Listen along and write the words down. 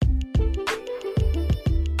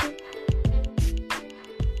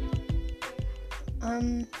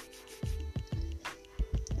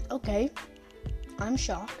Okay, I'm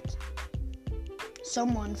shocked.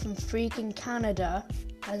 Someone from freaking Canada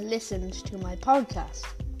has listened to my podcast.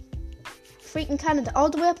 Freaking Canada, all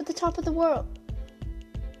the way up at the top of the world.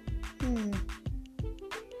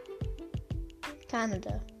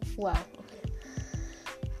 Canada. Wow, okay.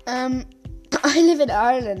 I live in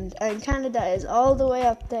Ireland, and Canada is all the way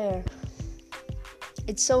up there.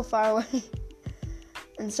 It's so far away.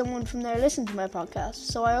 And someone from there listened to my podcast,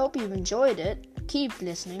 so I hope you've enjoyed it. Keep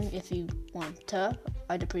listening if you want to.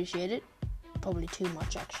 I'd appreciate it. Probably too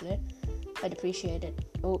much, actually. I'd appreciate it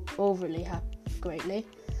overly greatly.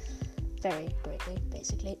 Very greatly,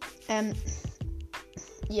 basically.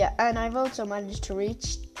 Yeah, and I've also managed to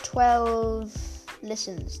reach 12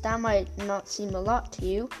 listens. That might not seem a lot to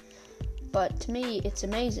you, but to me, it's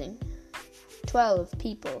amazing. 12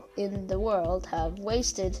 people in the world have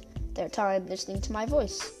wasted their time listening to my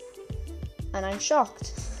voice. And I'm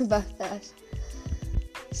shocked about that.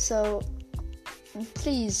 So,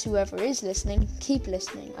 please, whoever is listening, keep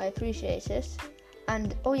listening. I appreciate it.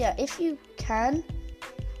 And, oh yeah, if you can,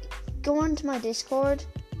 go on to my Discord.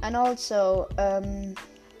 And also,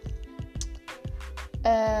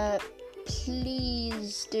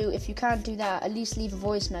 please do, if you can't do that, at least leave a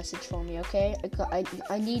voice message for me, okay?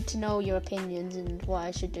 I need to know your opinions and what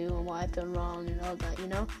I should do and what I've done wrong and all that, you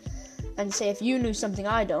know? And say if you knew something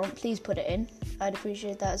I don't, please put it in. I'd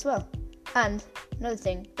appreciate that as well. And another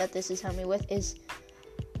thing that this has helped me with is,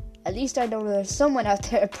 at least I know there's someone out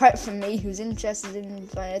there apart from me who's interested in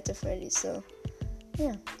Five Nights at Freddy's, so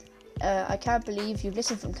yeah. I can't believe you've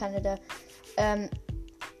listened from Canada.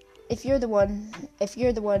 If you're the one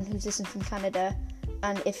who's listened from Canada,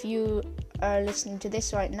 and if you are listening to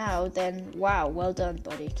this right now, then wow, well done,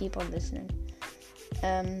 buddy. Keep on listening.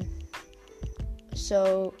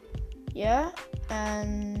 So yeah,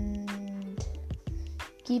 and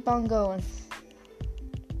keep on going.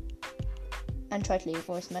 And try to leave a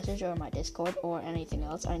voice message or my Discord or anything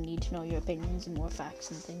else. I need to know your opinions and more facts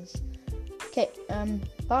and things. Okay,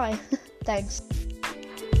 bye. Thanks.